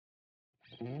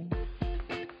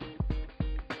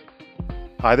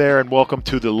Hi there, and welcome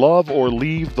to the Love or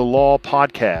Leave the Law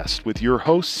podcast with your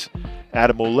hosts,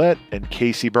 Adam Ouellette and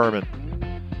Casey Berman.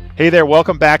 Hey there,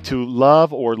 welcome back to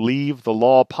Love or Leave the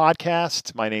Law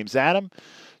podcast. My name's Adam,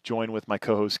 joined with my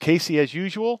co-host Casey as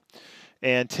usual.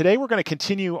 And today we're going to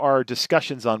continue our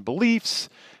discussions on beliefs,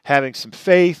 having some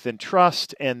faith and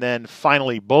trust, and then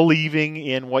finally believing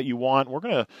in what you want. We're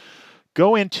going to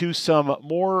go into some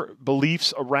more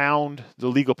beliefs around the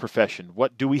legal profession.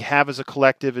 What do we have as a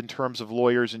collective in terms of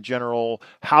lawyers in general?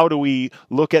 How do we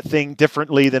look at things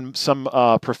differently than some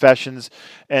professions?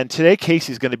 And today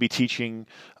Casey's going to be teaching,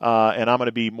 and I'm going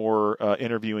to be more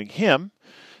interviewing him.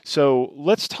 So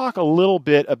let's talk a little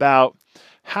bit about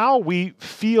how we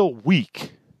feel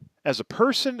weak as a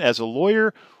person, as a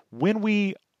lawyer, when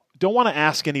we don't want to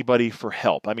ask anybody for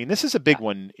help. I mean, this is a big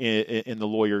one in the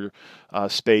lawyer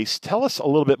space. Tell us a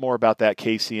little bit more about that,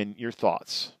 Casey, and your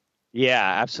thoughts. Yeah,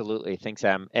 absolutely. Thanks,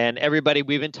 Sam. And everybody,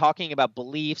 we've been talking about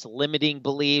beliefs, limiting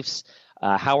beliefs,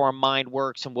 how our mind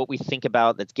works and what we think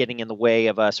about that's getting in the way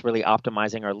of us really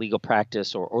optimizing our legal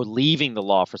practice or leaving the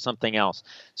law for something else.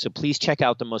 So please check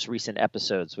out the most recent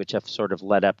episodes, which have sort of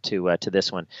led up to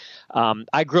this one.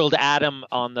 I grilled Adam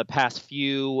on the past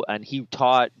few, and he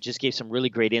just gave some really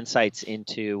great insights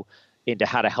into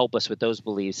how to help us with those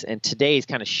beliefs. And today is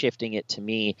kind of shifting it to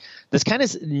me. This kind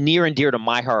of near and dear to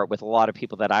my heart with a lot of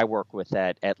people that I work with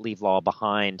at Leave Law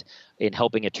Behind in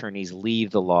helping attorneys leave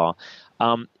the law.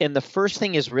 And the first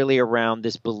thing is really around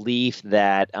this belief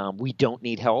that we don't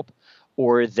need help,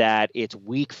 or that it's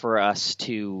weak for us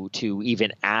to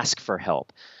even ask for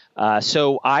help.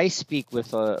 So I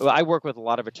work with a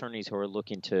lot of attorneys who are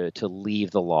looking to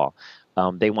leave the law.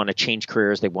 They want to change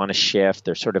careers. They want to shift.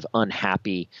 They're sort of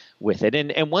unhappy with it.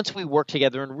 And once we work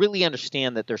together and really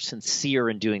understand that they're sincere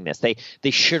in doing this,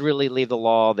 they should really leave the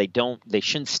law. They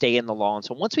shouldn't stay in the law. And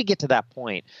so once we get to that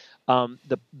point,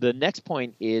 the next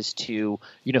point is to,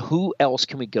 who else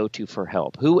can we go to for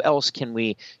help? Who else can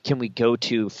we go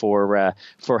to for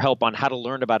help on how to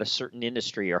learn about a certain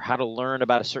industry or how to learn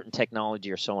about a certain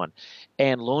technology or so on?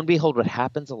 And lo and behold, what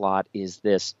happens a lot is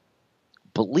this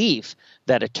belief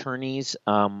that attorneys,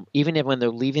 even when they're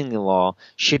leaving the law,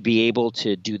 should be able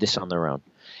to do this on their own.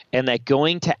 And that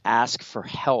going to ask for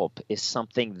help is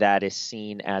something that is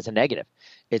seen as a negative.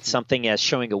 It's something as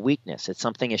showing a weakness. It's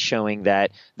something as showing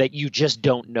that you just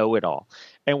don't know it all.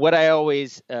 And what I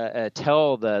always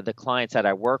tell the clients that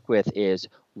I work with is,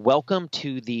 welcome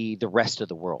to the rest of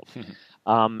the world.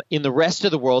 In the rest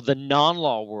of the world, the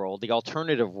non-law world, the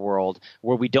alternative world,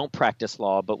 where we don't practice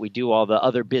law, but we do all the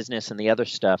other business and the other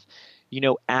stuff,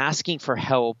 asking for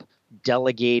help,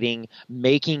 delegating,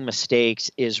 making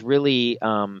mistakes is really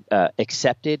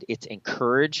accepted. It's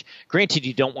encouraged. Granted,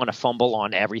 you don't want to fumble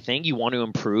on everything. You want to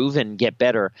improve and get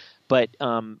better. But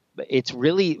it's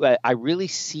really, I really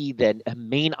see that a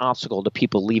main obstacle to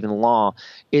people leaving the law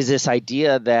is this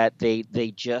idea that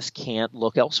they just can't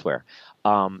look elsewhere.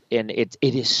 And it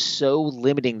is so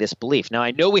limiting, this belief. Now,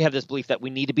 I know we have this belief that we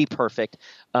need to be perfect.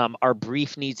 Our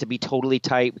brief needs to be totally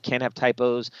tight. We can't have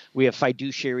typos. We have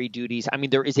fiduciary duties. I mean,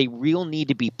 there is a real need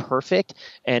to be perfect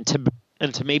and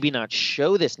to maybe not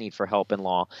show this need for help in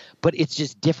law, but it's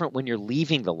just different when you're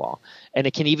leaving the law. And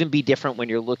it can even be different when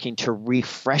you're looking to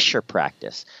refresh your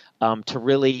practice, to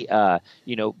really,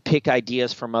 pick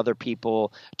ideas from other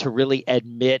people, to really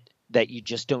admit that you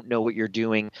just don't know what you're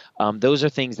doing. Those are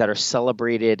things that are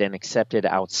celebrated and accepted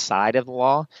outside of the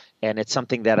law. And it's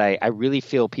something that I really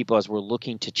feel people, as we're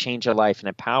looking to change our life and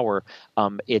empower,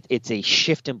 it's a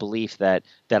shift in belief that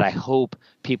I hope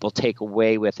people take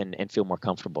away with and feel more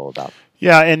comfortable about.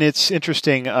 Yeah, and it's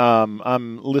interesting.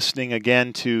 I'm listening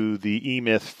again to the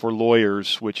E-Myth for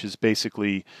Lawyers, which is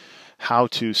basically how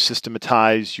to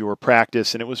systematize your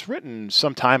practice. And it was written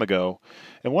some time ago.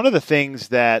 And one of the things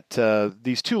that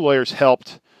these two lawyers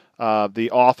helped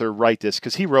the author write this,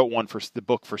 because he wrote one for the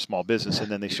book for small business, and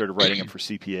then they started writing them for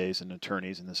CPAs and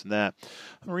attorneys and this and that.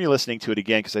 I'm re-listening to it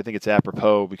again because I think it's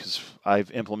apropos, because I've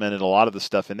implemented a lot of the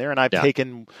stuff in there, and I've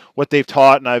taken what they've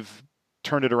taught and I've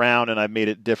turned it around and I've made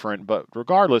it different. But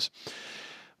regardless,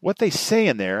 what they say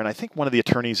in there, and I think one of the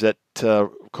attorneys that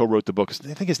co-wrote the book,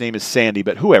 I think his name is Sandy,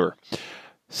 but whoever,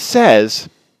 says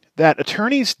that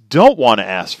attorneys don't want to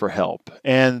ask for help.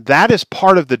 And that is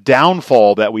part of the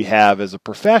downfall that we have as a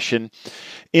profession,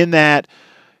 in that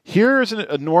here's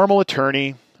a normal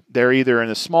attorney. They're either in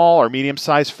a small or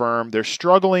medium-sized firm. They're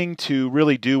struggling to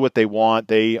really do what they want.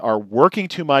 They are working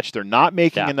too much. They're not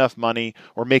making enough money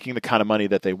or making the kind of money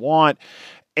that they want.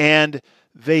 And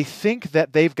they think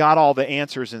that they've got all the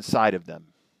answers inside of them.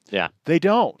 Yeah. They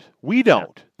don't. We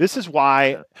don't. This is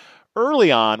why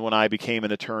early on when I became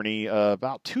an attorney,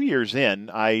 about 2 years in,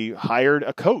 I hired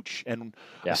a coach, and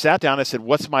I sat down and I said,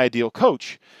 what's my ideal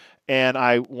coach? And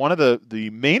one of the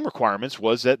main requirements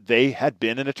was that they had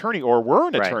been an attorney or were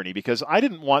an attorney, because I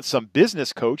didn't want some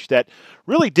business coach that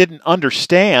really didn't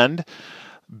understand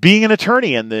being an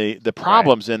attorney and the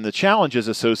problems and the challenges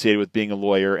associated with being a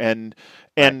lawyer. And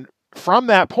from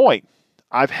that point,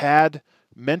 I've had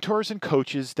mentors and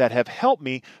coaches that have helped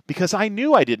me because I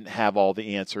knew I didn't have all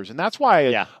the answers. And that's why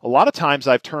a lot of times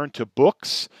I've turned to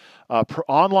books,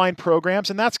 online programs,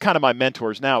 and that's kind of my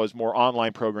mentors now, is more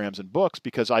online programs and books,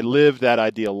 because I lived that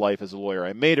ideal life as a lawyer.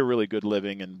 I made a really good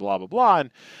living and blah, blah, blah.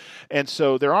 And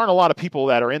so there aren't a lot of people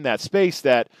that are in that space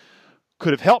that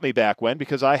could have helped me back when,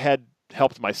 because I had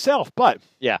helped myself. But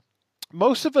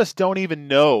most of us don't even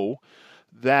know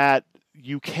that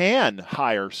you can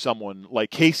hire someone like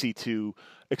Casey to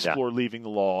explore leaving the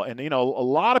law. And, a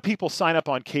lot of people sign up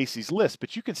on Casey's list,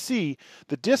 but you can see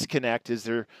the disconnect is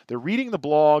they're reading the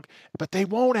blog, but they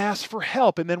won't ask for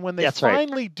help. And then when they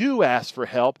finally do ask for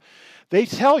help, they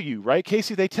tell you, right,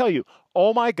 Casey, they tell you,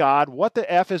 oh my God, what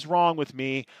the F is wrong with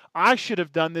me? I should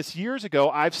have done this years ago.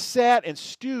 I've sat and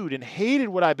stewed and hated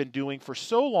what I've been doing for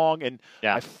so long, and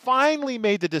I finally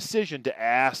made the decision to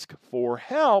ask for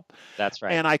help. That's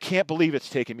right. And I can't believe it's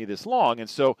taken me this long. And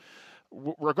so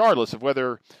regardless of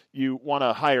whether you want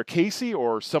to hire Casey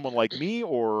or someone like me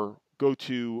or go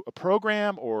to a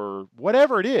program or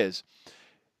whatever it is,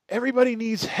 everybody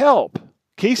needs help.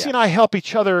 Casey and I help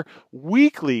each other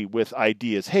weekly with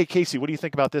ideas. Hey, Casey, what do you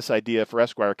think about this idea for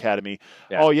Esquire Academy?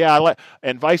 Oh, yeah,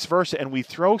 and vice versa. And we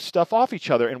throw stuff off each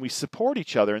other and we support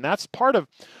each other. And that's part of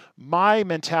my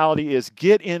mentality, is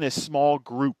get in a small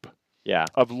group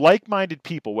of like-minded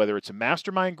people, whether it's a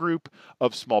mastermind group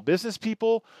of small business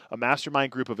people, a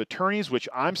mastermind group of attorneys, which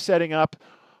I'm setting up,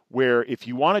 where if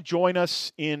you want to join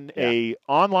us in a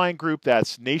online group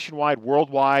that's nationwide,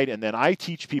 worldwide, and then I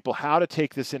teach people how to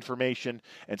take this information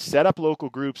and set up local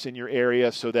groups in your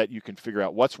area so that you can figure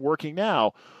out what's working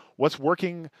now, what's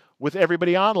working with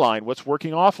everybody online, what's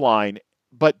working offline.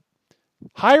 But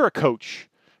hire a coach,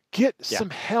 get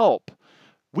some help.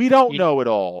 We don't know it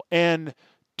all. And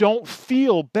don't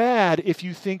feel bad if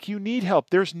you think you need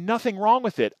help. There's nothing wrong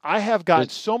with it. I have gotten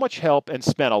so much help and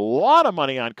spent a lot of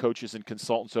money on coaches and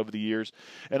consultants over the years.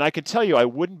 And I can tell you, I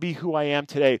wouldn't be who I am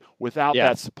today without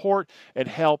that support and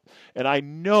help. And I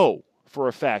know for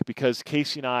a fact, because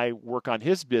Casey and I work on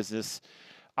his business,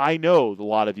 I know a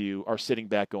lot of you are sitting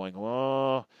back going,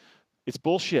 oh, it's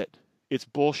bullshit. It's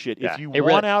bullshit. If you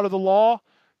want out of the law,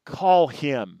 call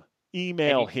him,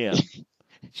 email him.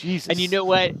 Jesus. And you know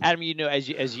what, Adam,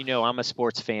 as you know, I'm a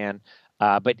sports fan.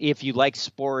 But if you like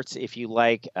sports, if you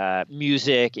like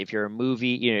music, if you're a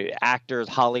movie, actors,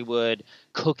 Hollywood,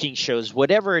 cooking shows,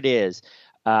 whatever it is,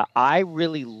 I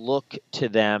really look to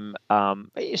them.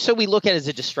 So we look at it as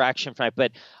a distraction from it,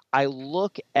 but I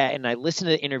look at and I listen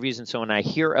to the interviews, and so when I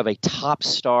hear of a top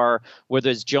star,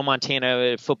 whether it's Joe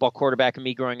Montana, football quarterback of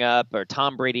me growing up, or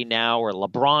Tom Brady now, or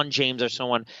LeBron James or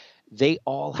someone, they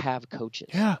all have coaches.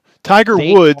 Yeah. Tiger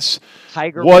Woods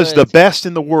was the best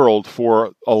in the world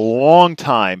for a long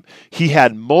time. He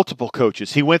had multiple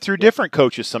coaches. He went through different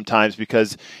coaches sometimes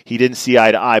because he didn't see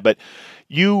eye to eye. But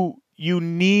you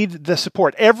need the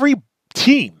support. Every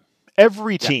team,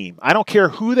 I don't care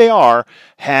who they are,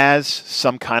 has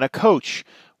some kind of coach.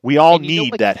 We all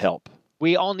need that help.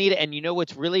 We all need it. And you know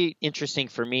what's really interesting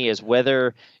for me is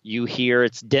whether you hear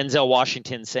it's Denzel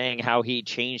Washington saying how he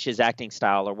changed his acting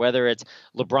style, or whether it's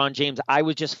LeBron James. I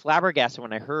was just flabbergasted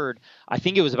when I heard, I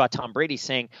think it was about Tom Brady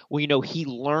saying, well, he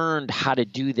learned how to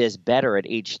do this better at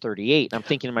age 38. And I'm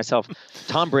thinking to myself,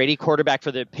 Tom Brady, quarterback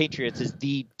for the Patriots, is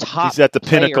the top. He's at the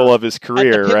pinnacle of his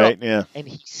career, right? Yeah. And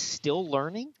he's still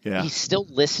learning. Yeah. He's still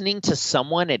listening to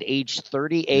someone at age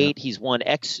 38. Yeah. He's won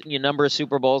X number of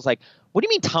Super Bowls. Like, what do you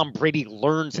mean Tom Brady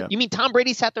learns? Yeah. You mean Tom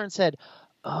Brady sat there and said,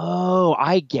 oh,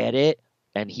 I get it.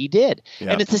 And he did.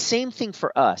 Yeah. And it's the same thing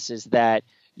for us, is that,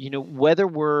 whether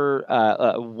we're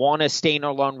want to stay in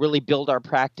our law and really build our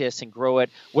practice and grow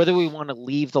it, whether we want to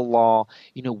leave the law,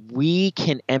 we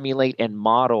can emulate and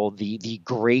model the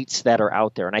greats that are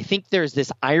out there. And I think there's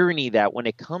this irony that when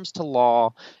it comes to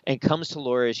law and comes to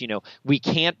lawyers, we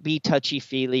can't be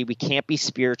touchy-feely, we can't be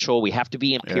spiritual, we have to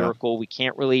be empirical, we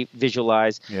can't really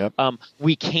visualize,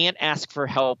 we can't ask for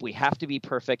help, we have to be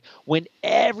perfect, when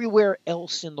everywhere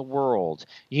else in the world,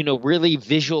 really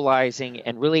visualizing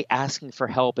and really asking for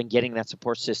help and getting that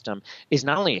support system is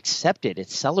not only accepted,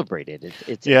 it's celebrated.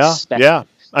 It's expected. Yeah.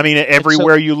 I mean,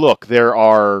 everywhere you look, there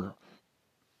are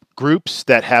groups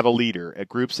that have a leader, at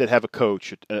groups that have a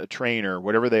coach, a trainer,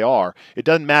 whatever they are. It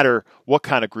doesn't matter what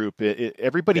kind of group.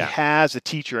 Everybody has a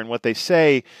teacher, and what they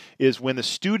say is when the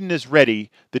student is ready,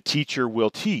 the teacher will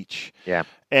teach. Yeah.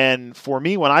 And for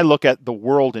me, when I look at the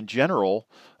world in general,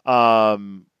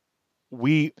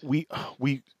 we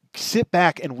sit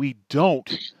back and we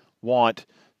don't want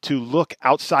to look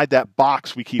outside that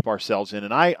box we keep ourselves in.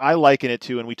 And I liken it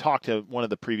to, and we talked to one of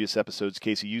the previous episodes,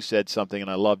 Casey, you said something and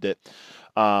I loved it.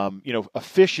 A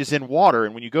fish is in water,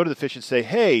 and when you go to the fish and say,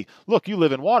 "Hey, look, you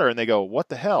live in water," and they go, "What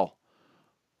the hell?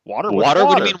 Water? Water?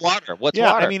 What do you mean water? What's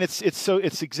water?" I mean,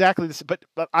 it's exactly this. But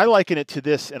I liken it to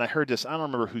this, and I heard this. I don't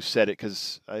remember who said it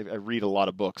because I read a lot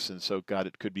of books, and so God,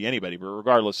 it could be anybody. But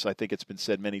regardless, I think it's been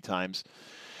said many times.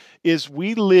 Is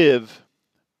we live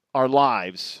our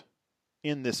lives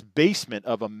in this basement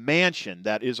of a mansion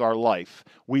that is our life.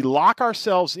 We lock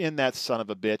ourselves in that son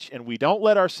of a bitch, and we don't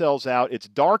let ourselves out. It's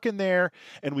dark in there,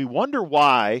 and we wonder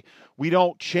why we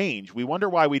don't change. We wonder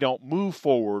why we don't move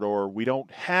forward, or we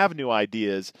don't have new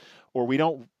ideas, or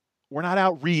we're not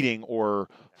out reading or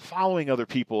following other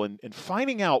people and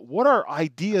finding out what are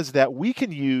ideas that we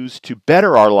can use to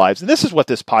better our lives. And this is what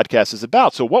this podcast is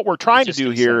about. So what we're trying to do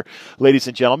here, ladies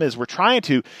and gentlemen, is we're trying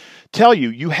to tell you,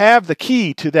 you have the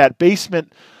key to that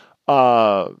basement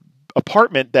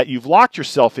apartment that you've locked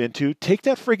yourself into. Take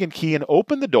that friggin' key and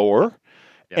open the door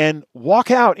and walk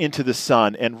out into the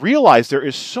sun and realize there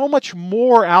is so much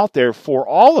more out there for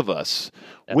all of us.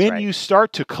 When you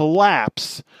start to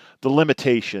collapse the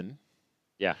limitation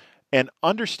and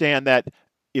understand that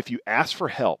if you ask for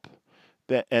help,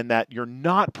 that you're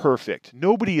not perfect.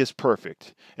 Nobody is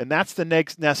perfect. And that's the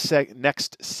next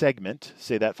segment.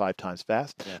 Say that 5 times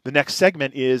fast. Yeah. The next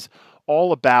segment is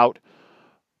all about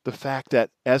the fact that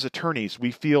as attorneys,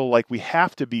 we feel like we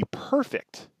have to be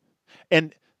perfect.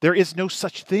 And there is no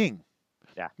such thing.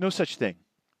 Yeah. No such thing.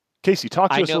 Casey,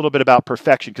 talk to us a little bit about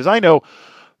perfection, because I know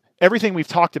everything we've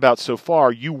talked about so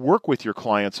far, you work with your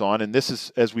clients on, and this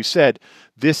is, as we said,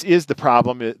 this is the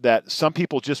problem, that some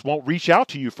people just won't reach out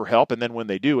to you for help, and then when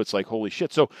they do, it's like, holy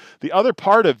shit. So the other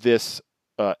part of this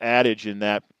adage in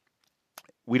that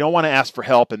we don't want to ask for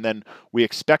help, and then we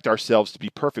expect ourselves to be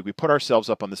perfect. We put ourselves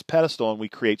up on this pedestal, and we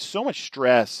create so much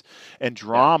stress and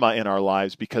drama in our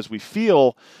lives because we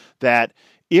feel that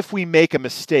if we make a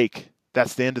mistake,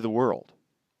 that's the end of the world.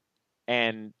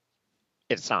 And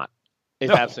it's not.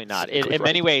 It's absolutely not. In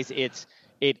many ways, it's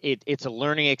a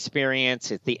learning experience.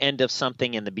 It's the end of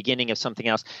something and the beginning of something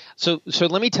else. So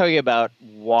let me tell you about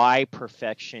why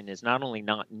perfection is not only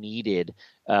not needed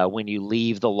when you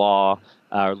leave the law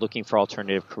or looking for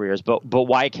alternative careers, but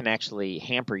why it can actually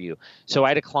hamper you. So I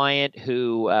had a client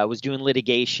who was doing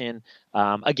litigation.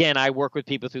 Again, I work with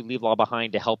people who leave law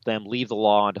behind to help them leave the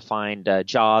law and to find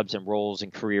jobs and roles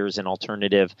and careers in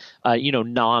alternative,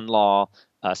 non-law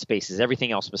spaces,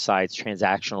 everything else besides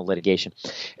transactional litigation.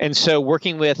 And so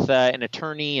working with an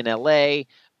attorney in LA,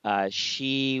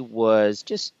 she was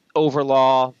just over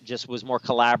law, just was more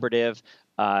collaborative,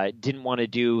 didn't want to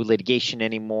do litigation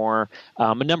anymore,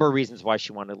 a number of reasons why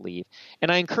she wanted to leave.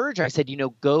 And I encouraged her, I said,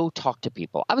 go talk to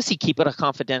people. Obviously, keep it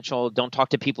confidential. Don't talk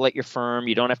to people at your firm.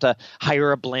 You don't have to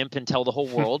hire a blimp and tell the whole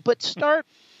world, but start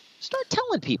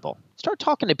telling people, start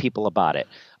talking to people about it.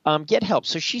 Get help.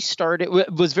 So she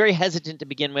was very hesitant to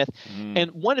begin with. And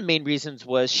one of the main reasons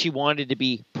was she wanted to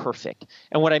be perfect.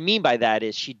 And what I mean by that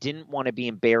is she didn't want to be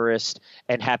embarrassed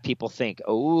and have people think,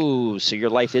 oh, so your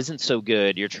life isn't so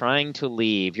good. You're trying to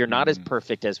leave. You're not as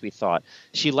perfect as we thought.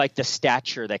 She liked the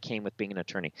stature that came with being an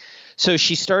attorney. So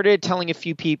she started telling a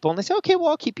few people, and they said, okay, well,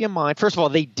 I'll keep you in mind. First of all,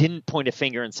 they didn't point a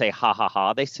finger and say, ha, ha,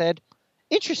 ha. They said,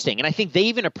 interesting. And I think they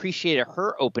even appreciated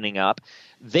her opening up.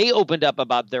 They opened up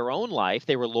about their own life.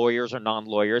 They were lawyers or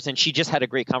non-lawyers, and she just had a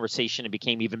great conversation and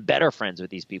became even better friends with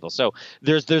these people. So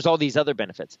there's all these other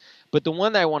benefits. But the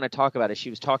one that I want to talk about is she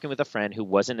was talking with a friend who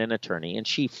wasn't an attorney, and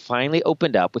she finally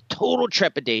opened up with total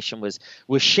trepidation, was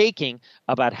shaking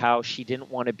about how she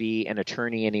didn't want to be an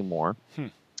attorney anymore.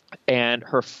 And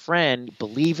her friend,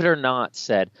 believe it or not,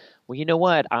 said, well, you know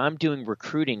what? I'm doing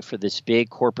recruiting for this big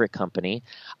corporate company.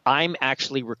 I'm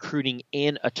actually recruiting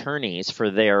in attorneys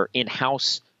for their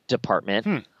in-house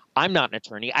department. I'm not an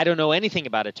attorney. I don't know anything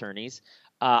about attorneys.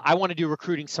 I want to do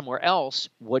recruiting somewhere else.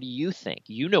 What do you think?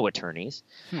 You know attorneys.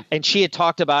 And she had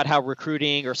talked about how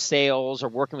recruiting or sales or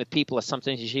working with people is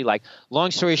something she liked.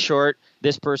 Long story short,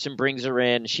 This person brings her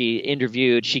in, she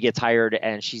interviewed, she gets hired,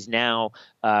 and she's now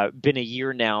been a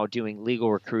year now doing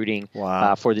legal recruiting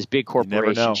Wow. for this big You never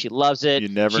corporation. know. She loves it. You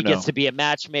never She know. gets to be a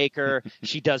matchmaker.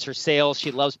 She does her sales.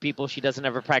 She loves people. She doesn't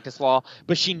ever practice law,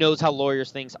 but she knows how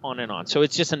lawyers think, on and on. So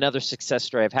it's just another success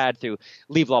story I've had through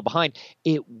Leave Law Behind.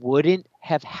 It wouldn't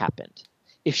have happened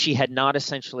if she had not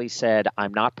essentially said,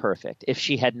 I'm not perfect, if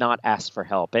she had not asked for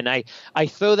help. And I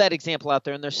throw that example out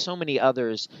there, and there's so many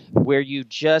others where you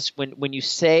just, when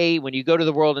you go to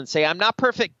the world and say, I'm not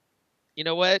perfect, you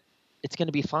know what? It's going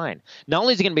to be fine. Not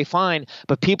only is it going to be fine,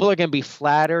 but people are going to be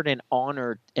flattered and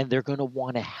honored, and they're going to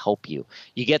want to help you.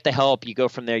 You get the help, you go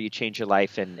from there, you change your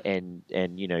life, and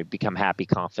you know, become happy,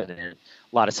 confident, and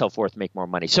a lot of self-worth, make more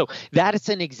money. So that is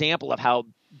an example of how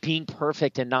being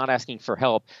perfect and not asking for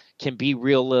help can be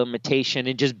real limitation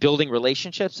in just building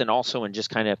relationships, and also in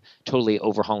just kind of totally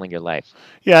overhauling your life.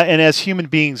 Yeah, and as human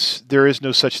beings, there is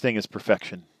no such thing as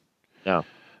perfection. No.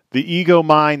 The ego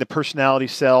mind, the personality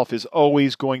self is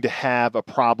always going to have a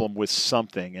problem with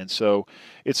something. And so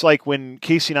it's like when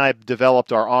Casey and I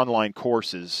developed our online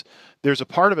courses, there's a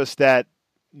part of us that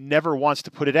never wants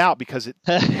to put it out because it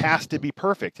has to be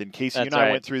perfect. And Casey and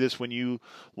I went through this when you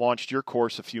launched your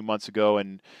course a few months ago.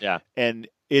 And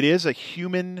it is a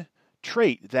human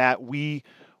trait that we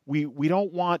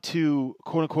don't want to,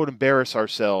 quote unquote, embarrass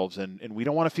ourselves, and we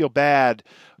don't want to feel bad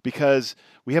because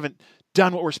we haven't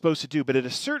done what we're supposed to do. But at a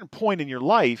certain point in your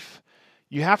life,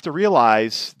 you have to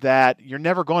realize that you're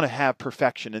never going to have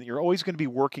perfection, and you're always going to be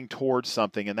working towards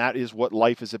something. And that is what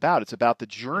life is about. It's about the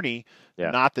journey,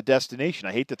 not the destination.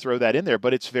 I hate to throw that in there,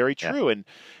 but it's very true. And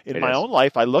in my own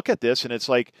life, I look at this and it's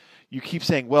like, you keep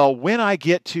saying, well, when I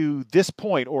get to this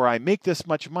point, or I make this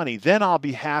much money, then I'll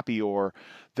be happy, or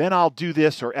then I'll do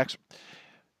this or X.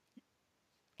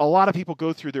 A lot of people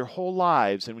go through their whole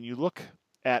lives, and when you look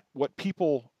at what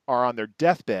people are on their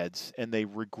deathbeds and they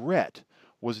regret,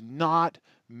 was not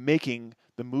making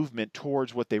the movement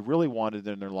towards what they really wanted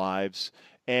in their lives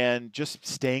and just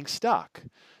staying stuck.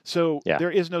 So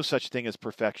there is no such thing as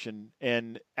perfection.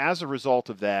 And as a result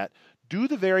of that, do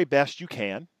the very best you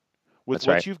can with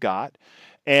what you've got,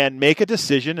 and make a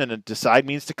decision. And a decide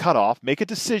means to cut off. Make a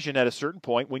decision at a certain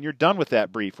point when you're done with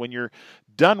that brief, when you're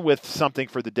done with something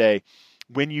for the day.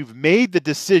 When you've made the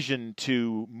decision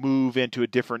to move into a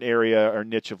different area or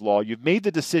niche of law, you've made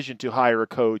the decision to hire a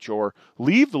coach or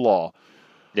leave the law,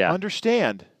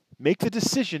 understand, make the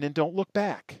decision and don't look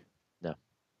back. No.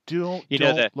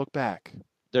 Don't look back.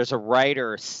 There's a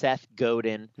writer, Seth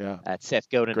Godin, at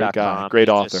SethGodin.com. Great guy, great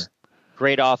author.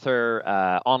 Great author,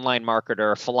 online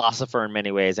marketer, philosopher in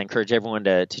many ways. I encourage everyone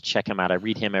to check him out. I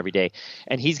read him every day.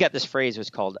 And he's got this phrase was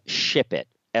called ship it.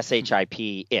 SHIP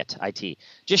it.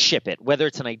 Just ship it, whether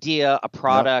it's an idea, a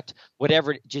product,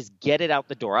 whatever, just get it out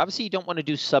the door. Obviously, you don't want to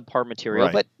do subpar material,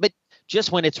 but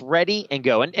just when it's ready and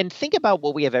go. And think about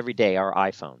what we have every day, our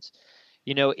iPhones.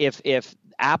 You know, if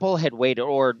Apple had waited,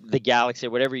 or the Galaxy,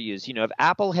 or whatever you use, you know, if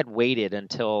Apple had waited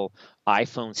until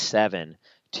iPhone 7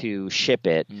 to ship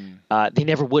it, they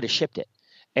never would have shipped it.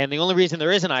 And the only reason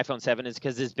there is an iPhone 7 is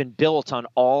because it's been built on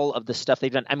all of the stuff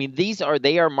they've done. I mean,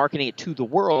 they are marketing it to the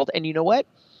world. And you know what?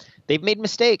 They've made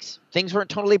mistakes. Things weren't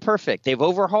totally perfect. They've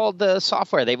overhauled the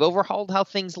software. They've overhauled how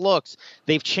things look.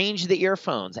 They've changed the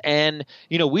earphones. And,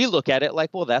 you know, we look at it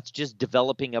like, well, that's just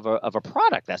developing of a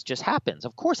product. That just happens.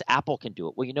 Of course, Apple can do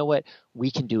it. Well, you know what?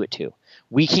 We can do it too.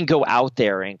 We can go out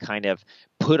there and kind of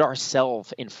put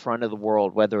ourselves in front of the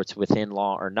world, whether it's within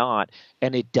law or not,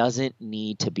 and it doesn't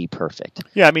need to be perfect.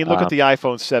 Yeah, I mean, look at the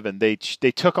iPhone 7. They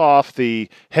took off the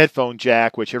headphone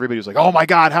jack, which everybody was like, oh my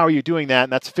God, how are you doing that?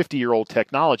 And that's 50-year-old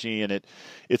technology, and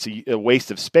it's a waste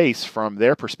of space from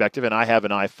their perspective. And I have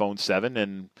an iPhone 7,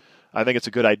 and I think it's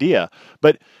a good idea.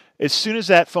 But as soon as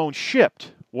that phone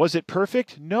shipped, was it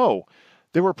perfect? No.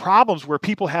 There were problems where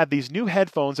people had these new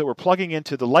headphones that were plugging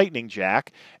into the lightning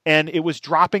jack, and it was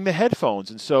dropping the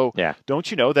headphones. And so don't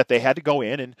you know that they had to go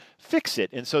in and fix it?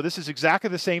 And so this is exactly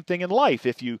the same thing in life.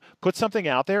 If you put something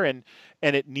out there and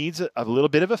it needs a little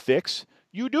bit of a fix,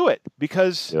 you do it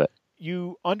because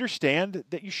you understand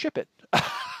that you ship it.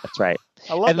 That's right.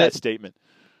 I love that statement.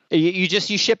 You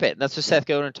ship it. That's what Seth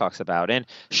Godin talks about. And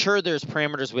sure, there's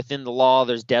parameters within the law.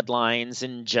 There's deadlines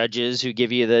and judges who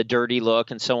give you the dirty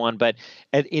look and so on. But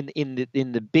in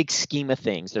the big scheme of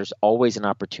things, there's always an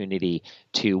opportunity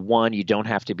to, one, you don't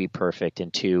have to be perfect,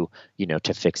 and two, you know,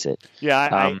 to fix it.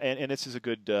 Yeah, and this is a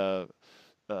good an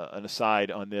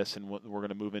aside on this, and we're going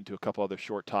to move into a couple other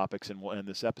short topics, and we'll end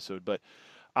this episode. But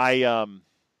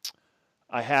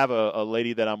I have a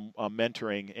lady that I'm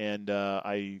mentoring, and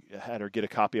I had her get a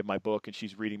copy of my book, and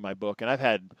she's reading my book. And I've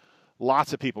had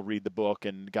lots of people read the book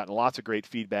and gotten lots of great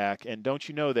feedback. And don't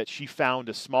you know that she found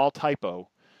a small typo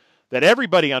that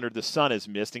everybody under the sun has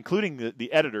missed, including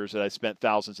the editors that I spent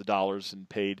thousands of dollars and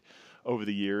paid over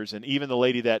the years, and even the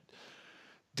lady that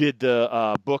did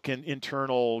the book and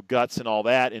internal guts and all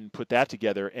that and put that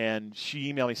together. And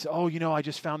she emailed me and said, oh, I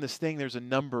just found this thing. There's a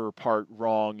number part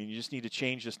wrong, and you just need to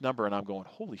change this number. And I'm going,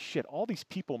 holy shit, all these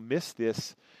people missed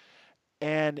this.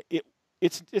 And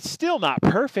it's still not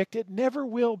perfect. It never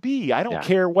will be. I don't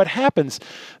care what happens.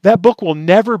 That book will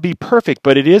never be perfect,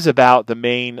 but it is about the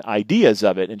main ideas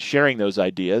of it and sharing those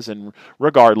ideas. And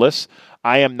regardless,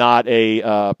 I am not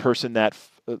a person that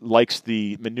likes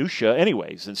the minutia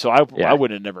anyways. And so I would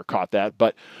have never caught that,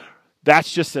 but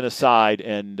that's just an aside.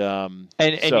 And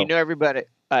everybody,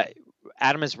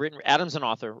 Adam's an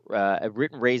author,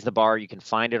 written Raise the Bar. You can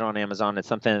find it on Amazon. It's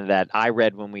something that I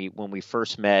read when we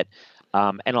first met.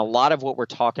 And a lot of what we're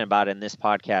talking about in this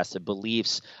podcast, the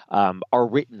beliefs, are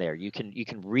written there. You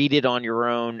can read it on your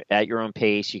own at your own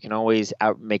pace. You can always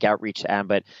make outreach to Adam.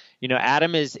 But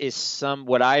Adam is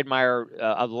what I admire,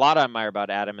 a lot I admire about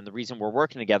Adam, and the reason we're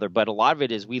working together. But a lot of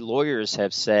it is we lawyers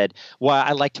have said, well,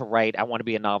 I like to write. I want to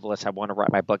be a novelist. I want to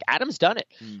write my book. Adam's done it.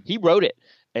 He wrote it.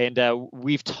 And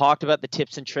we've talked about the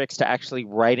tips and tricks to actually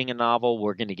writing a novel.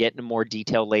 We're going to get into more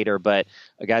detail later. But,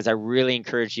 guys, I really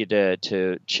encourage you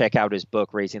to check out his book,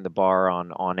 Raising the Bar,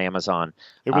 on Amazon.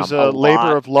 It was a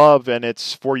labor of love, and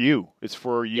it's for you. It's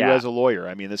for you as a lawyer.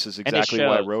 I mean, this is exactly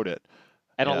why I wrote it.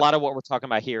 And a lot of what we're talking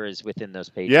about here is within those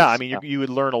pages. Yeah, I mean, you would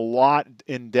learn a lot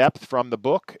in depth from the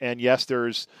book. And, yes,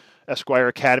 there's Esquire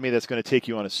Academy that's going to take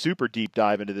you on a super deep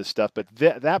dive into this stuff. But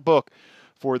that book,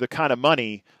 for the kind of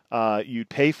money you'd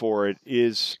pay for it,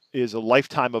 is a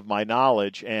lifetime of my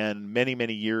knowledge and many,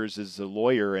 many years as a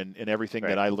lawyer and everything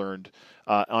that I learned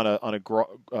on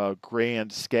a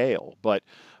grand scale. But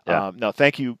no,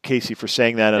 thank you, Casey, for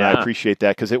saying that, and I appreciate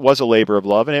that, because it was a labor of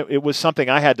love, and it was something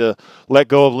I had to let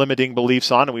go of limiting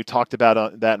beliefs on, and we've talked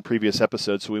about that in previous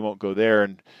episodes, so we won't go there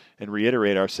and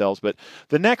reiterate ourselves. But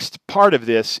the next part of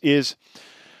this is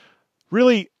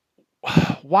really,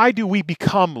 why do we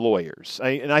become lawyers?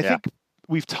 I think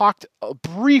we've talked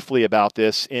briefly about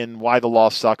this in why the law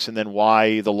sucks and then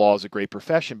why the law is a great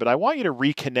profession, but I want you to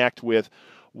reconnect with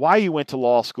why you went to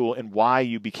law school and why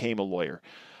you became a lawyer.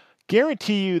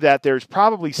 Guarantee you that there's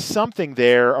probably something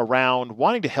there around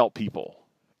wanting to help people.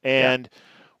 And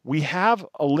we have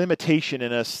a limitation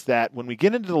in us that when we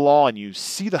get into the law and you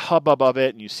see the hubbub of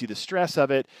it and you see the stress of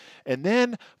it, and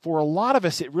then for a lot of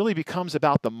us, it really becomes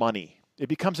about the money. It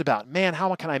becomes about, man,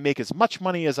 how can I make as much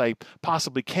money as I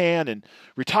possibly can and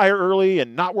retire early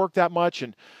and not work that much?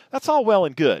 And that's all well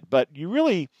and good. But you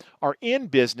really are in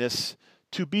business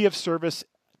to be of service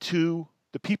to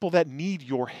the people that need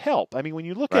your help. I mean, when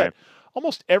you look at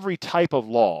almost every type of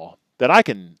law that I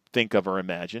can think of or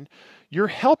imagine, you're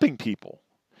helping people.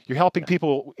 You're helping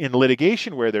people in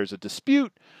litigation where there's a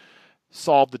dispute,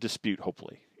 solve the dispute,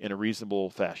 hopefully, in a reasonable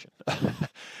fashion.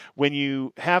 When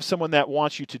you have someone that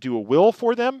wants you to do a will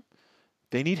for them,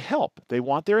 they need help. They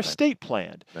want their estate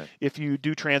planned. If you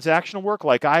do transactional work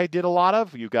like I did a lot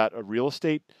of, you've got a real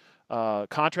estate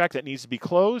contract that needs to be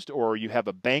closed, or you have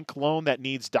a bank loan that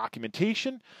needs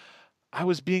documentation, I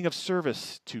was being of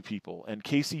service to people. And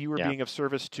Casey, you were being of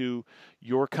service to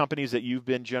your companies that you've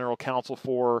been general counsel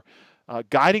for,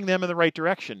 guiding them in the right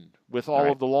direction with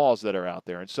all of the laws that are out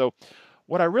there. And so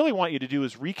what I really want you to do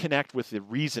is reconnect with the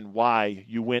reason why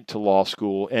you went to law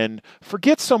school and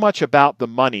forget so much about the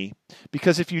money,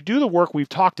 because if you do the work we've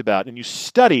talked about and you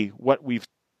study what we've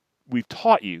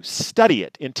taught you, study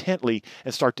it intently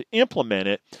and start to implement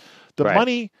it, the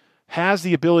money has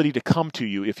the ability to come to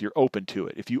you if you're open to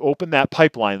it. If you open that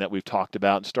pipeline that we've talked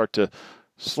about and start to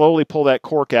slowly pull that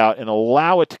cork out and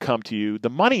allow it to come to you, the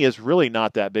money is really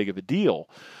not that big of a deal.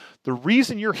 The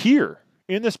reason you're here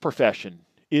in this profession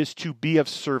is to be of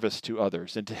service to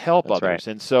others and to help others.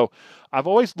 And so I've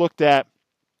always looked at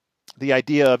the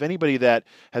idea of anybody that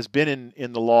has been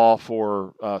in the law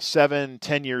for 7,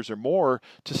 10 years or more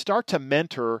to start to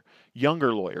mentor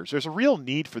younger lawyers. There's a real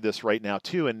need for this right now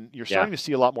too, and you're starting to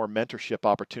see a lot more mentorship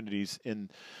opportunities in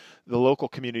the local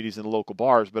communities and the local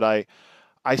bars. But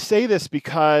I say this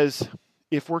because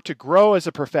if we're to grow as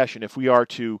a profession, if we are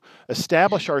to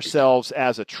establish ourselves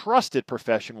as a trusted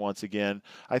profession once again,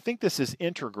 I think this is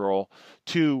integral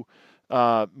to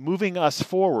moving us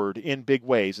forward in big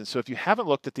ways. And so if you haven't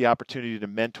looked at the opportunity to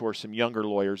mentor some younger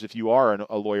lawyers, if you are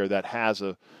a lawyer that has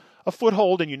a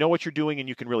foothold and you know what you're doing and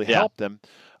you can really help them,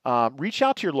 reach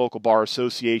out to your local bar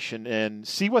association and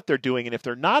see what they're doing. And if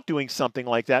they're not doing something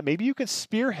like that, maybe you can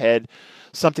spearhead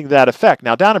something to that effect.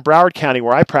 Now, down in Broward County,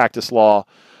 where I practice law,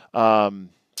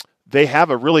 they have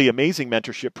a really amazing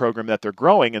mentorship program that they're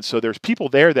growing. And so there's people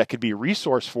there that could be a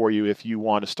resource for you if you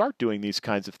want to start doing these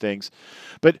kinds of things.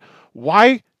 But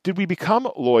why did we become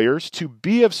lawyers? To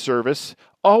be of service.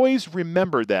 Always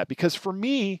remember that, because for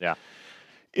me,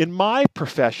 in my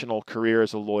professional career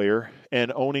as a lawyer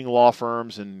and owning law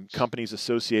firms and companies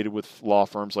associated with law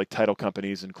firms like title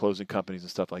companies and closing companies and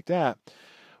stuff like that,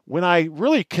 when I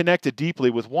really connected deeply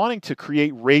with wanting to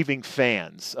create raving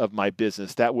fans of my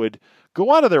business that would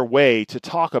go out of their way to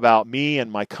talk about me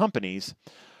and my companies,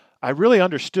 I really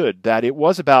understood that it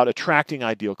was about attracting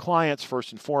ideal clients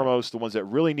first and foremost, the ones that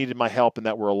really needed my help and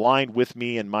that were aligned with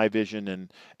me and my vision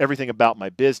and everything about my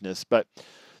business. But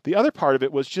the other part of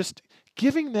it was just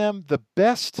giving them the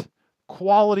best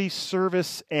quality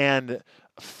service and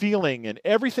feeling and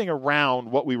everything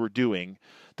around what we were doing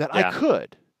that I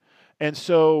could. And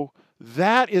so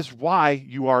that is why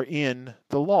you are in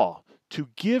the law, to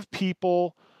give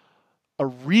people a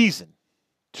reason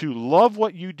to love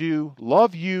what you do,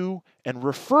 love you, and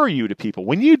refer you to people.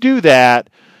 When you do that,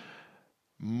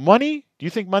 money, do you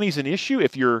think money's an issue?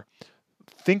 If you're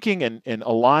thinking and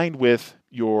aligned with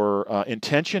your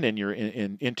intention and your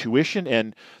intuition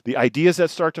and the ideas that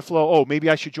start to flow, oh, maybe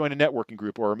I should join a networking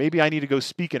group, or maybe I need to go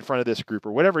speak in front of this group,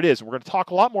 or whatever it is. And we're going to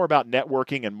talk a lot more about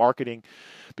networking and marketing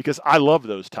because I love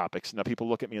those topics. Now, people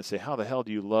look at me and say, how the hell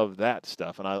do you love that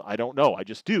stuff? And I don't know. I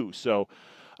just do. So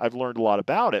I've learned a lot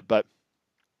about it, but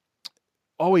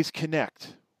always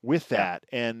connect with that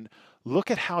and look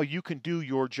at how you can do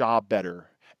your job better.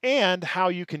 And how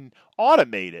you can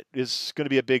automate it is going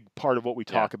to be a big part of what we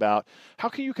talk about.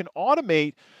 How you can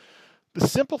automate the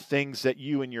simple things that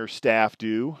you and your staff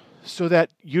do so that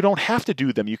you don't have to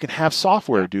do them. You can have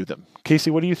software do them.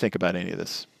 Casey, what do you think about any of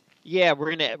this? Yeah,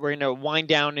 we're gonna wind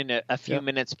down in a few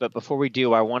minutes, but before we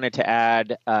do, I wanted to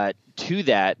add to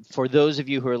that, for those of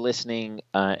you who are listening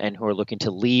and who are looking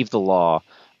to leave the law,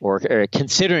 or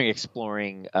considering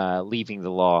exploring leaving the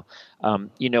law,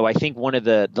 I think one of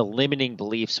the limiting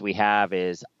beliefs we have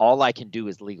is all I can do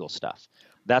is legal stuff.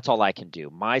 That's all I can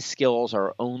do. My skills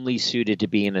are only suited to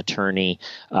be an attorney.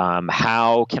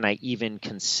 How can I even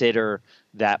consider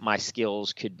that my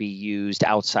skills could be used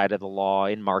outside of the law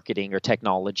in marketing or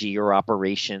technology or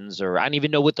operations, or I don't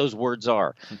even know what those words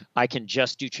are. I can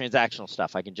just do transactional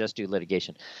stuff. I can just do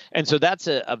litigation. And so that's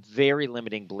a very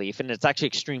limiting belief, and it's actually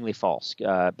extremely false,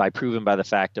 proven by the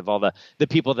fact of all the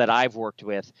people that I've worked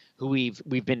with who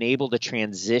we've been able to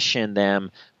transition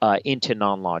them into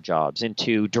non-law jobs,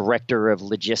 into director of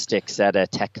logistics at a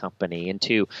tech company,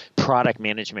 into product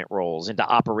management roles, into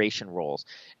operation roles.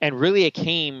 And really it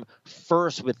came first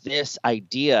with this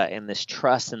idea and this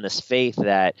trust and this faith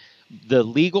that the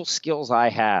legal skills I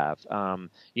have,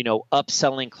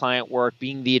 upselling client work,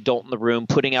 being the adult in the room,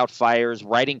 putting out fires,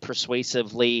 writing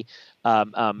persuasively,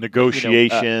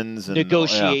 negotiations,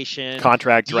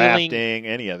 contract drafting,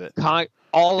 any of it.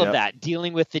 All of that,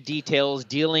 dealing with the details,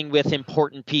 dealing with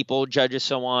important people, judges,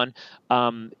 so on,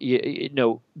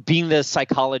 being the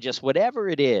psychologist, whatever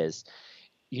it is,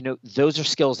 those are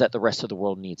skills that the rest of the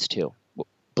world needs too.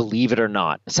 Believe it or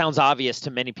not. It sounds obvious to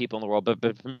many people in the world, but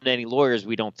for many lawyers,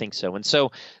 we don't think so. And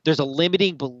so there's a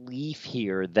limiting belief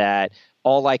here that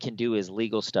all I can do is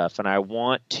legal stuff. And I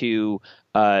want to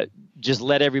just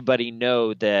let everybody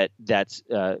know that that's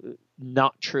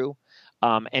not true.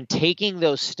 And taking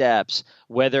those steps,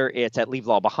 whether it's at Leave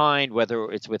Law Behind, whether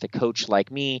it's with a coach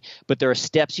like me, but there are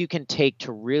steps you can take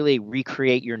to really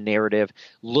recreate your narrative,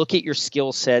 look at your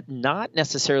skill set, not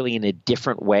necessarily in a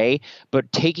different way,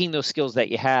 but taking those skills that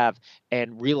you have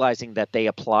and realizing that they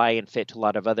apply and fit to a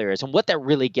lot of other areas. And what that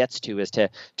really gets to is to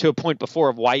a point before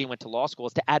of why you went to law school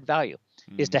is to add value.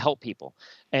 Is to help people.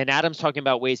 And Adam's talking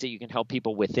about ways that you can help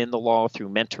people within the law through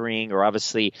mentoring or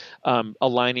obviously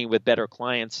aligning with better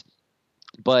clients.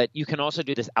 But you can also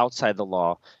do this outside the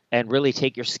law and really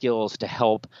take your skills to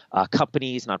help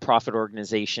companies, nonprofit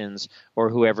organizations, or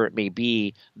whoever it may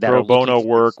be. That pro bono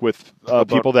work with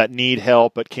people that need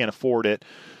help but can't afford it.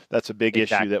 That's a big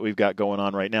issue that we've got going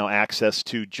on right now. Access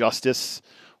to justice,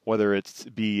 whether it's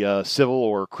be civil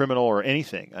or criminal or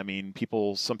anything. I mean,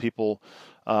 some people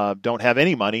don't have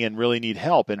any money and really need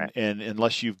help. And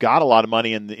unless you've got a lot of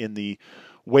money in the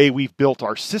way we've built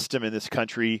our system in this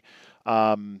country,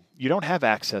 you don't have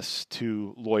access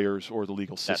to lawyers or the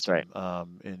legal system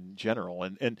in general.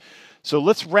 And so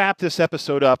let's wrap this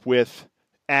episode up with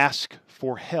ask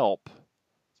for help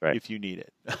if you need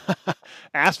it.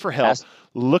 Ask for help.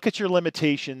 Look at your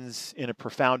limitations in a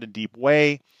profound and deep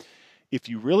way. If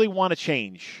you really want to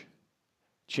change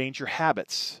your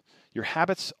habits. Your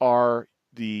habits are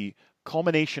the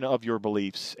culmination of your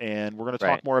beliefs. And we're going to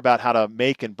Right. talk more about how to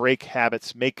make and break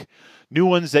habits, make new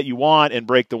ones that you want and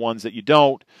break the ones that you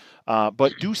don't.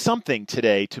 But do something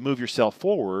today to move yourself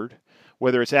forward,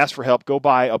 whether it's ask for help, go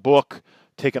buy a book,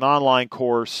 take an online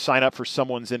course, sign up for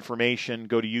someone's information,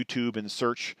 go to YouTube and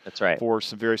search That's right. for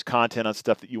some various content on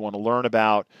stuff that you want to learn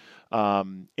about.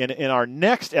 In our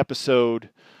next episode,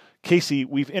 Casey,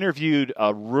 we've interviewed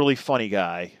a really funny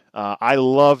guy. I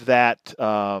love that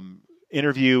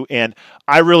interview, and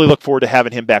I really look forward to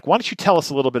having him back. Why don't you tell us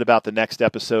a little bit about the next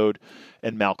episode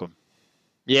and Malcolm?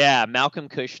 Yeah, Malcolm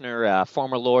Kushner,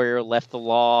 former lawyer, left the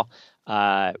law,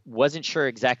 wasn't sure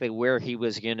exactly where he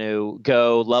was going to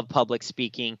go, loved public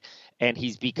speaking, and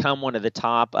he's become one of the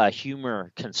top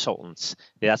humor consultants.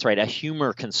 That's right, a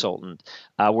humor consultant,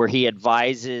 where he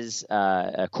advises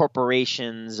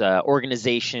corporations,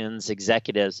 organizations,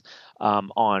 executives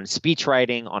on speech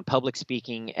writing, on public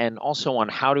speaking, and also on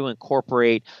how to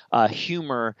incorporate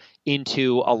humor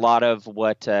into a lot of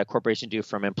what corporations do,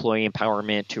 from employee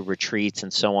empowerment to retreats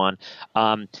and so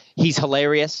on. He's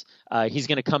hilarious. He's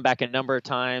going to come back a number of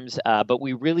times, but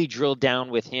we really drilled down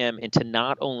with him into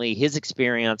not only his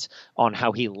experience on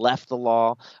how he left the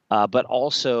law, but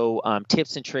also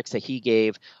tips and tricks that he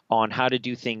gave on how to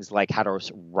do things like how to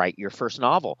write your first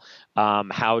novel,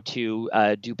 how to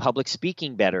do public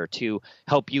speaking better to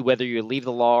help you whether you leave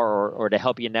the law or to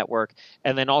help you network,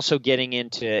 and then also getting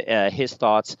into his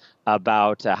thoughts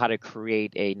about how to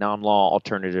create a non-law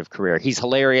alternative career. He's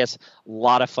hilarious, a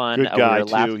lot of fun. Good guy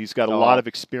too. He's got a lot of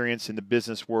experience in the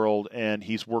business world, and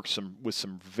he's worked with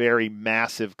some very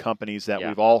massive companies that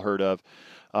we've all heard of.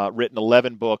 Written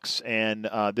 11 books, and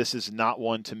this is not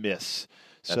one to miss.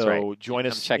 That's so right. Join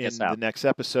us in the next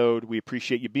episode. We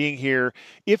appreciate you being here.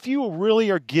 If you really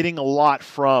are getting a lot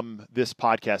from this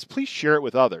podcast, please share it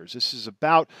with others. This is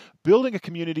about building a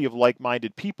community of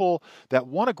like-minded people that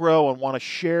want to grow and want to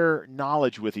share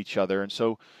knowledge with each other. And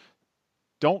so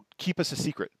don't keep us a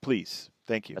secret, please.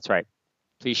 Thank you. That's right.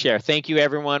 Please share. Thank you,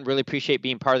 everyone. Really appreciate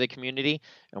being part of the community,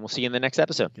 and we'll see you in the next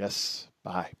episode. Yes.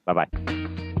 Bye.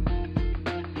 Bye-bye.